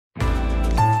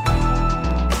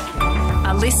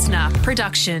listener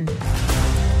production.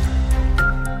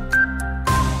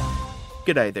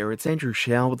 G'day there, it's Andrew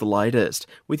Shaw with the latest.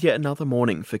 With yet another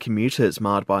morning for commuters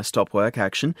marred by stop work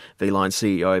action, V-Line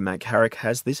CEO Matt Carrick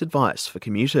has this advice for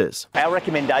commuters. Our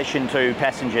recommendation to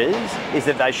passengers is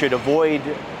that they should avoid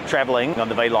travelling on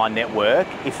the V-Line network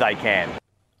if they can.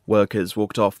 Workers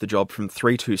walked off the job from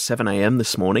 3 to 7am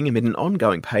this morning amid an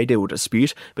ongoing pay deal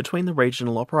dispute between the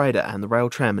regional operator and the rail,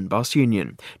 tram and bus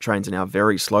union. Trains are now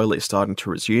very slowly starting to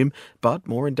resume, but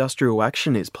more industrial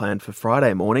action is planned for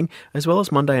Friday morning as well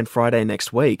as Monday and Friday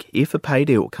next week if a pay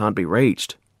deal can't be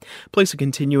reached. Police are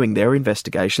continuing their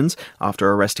investigations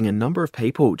after arresting a number of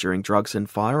people during drugs and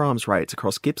firearms raids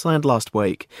across Gippsland last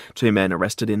week. 2 men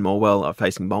arrested in Morwell are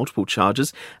facing multiple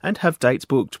charges and have dates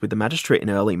booked with the magistrate in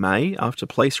early May after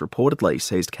police reportedly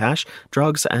seized cash,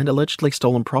 drugs and allegedly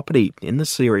stolen property in the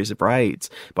series of raids.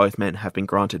 Both men have been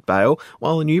granted bail,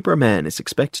 while a Newborough man is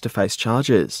expected to face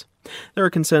charges. There are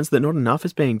concerns that not enough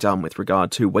is being done with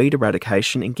regard to weed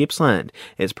eradication in Gippsland.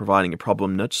 It's providing a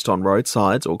problem not just on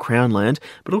roadsides or Crown land,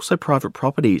 but also private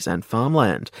properties and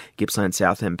farmland. Gippsland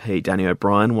South MP Danny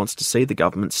O'Brien wants to see the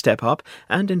government step up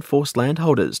and enforce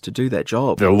landholders to do their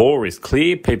job. The law is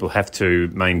clear. People have to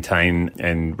maintain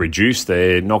and reduce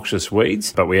their noxious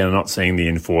weeds, but we are not seeing the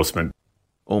enforcement.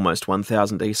 Almost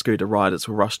 1,000 e-scooter riders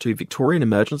were rushed to Victorian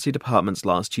emergency departments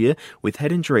last year, with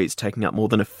head injuries taking up more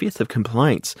than a fifth of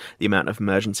complaints. The amount of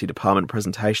emergency department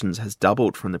presentations has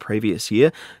doubled from the previous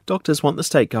year. Doctors want the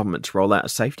state government to roll out a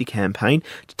safety campaign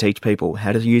to teach people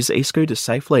how to use e-scooters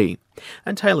safely.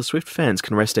 And Taylor Swift fans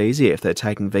can rest easy if they're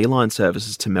taking V-Line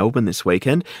services to Melbourne this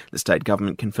weekend. The state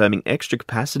government confirming extra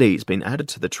capacity has been added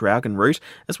to the Traralgon route,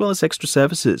 as well as extra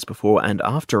services before and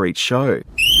after each show.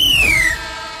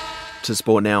 To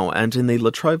sport now, and in the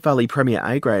Latrobe Valley Premier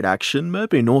A-grade action,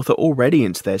 Merbu North are already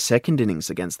into their second innings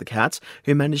against the Cats,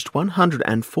 who managed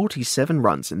 147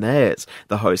 runs in theirs.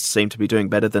 The hosts seem to be doing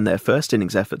better than their first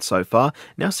innings effort so far,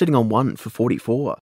 now sitting on 1 for 44.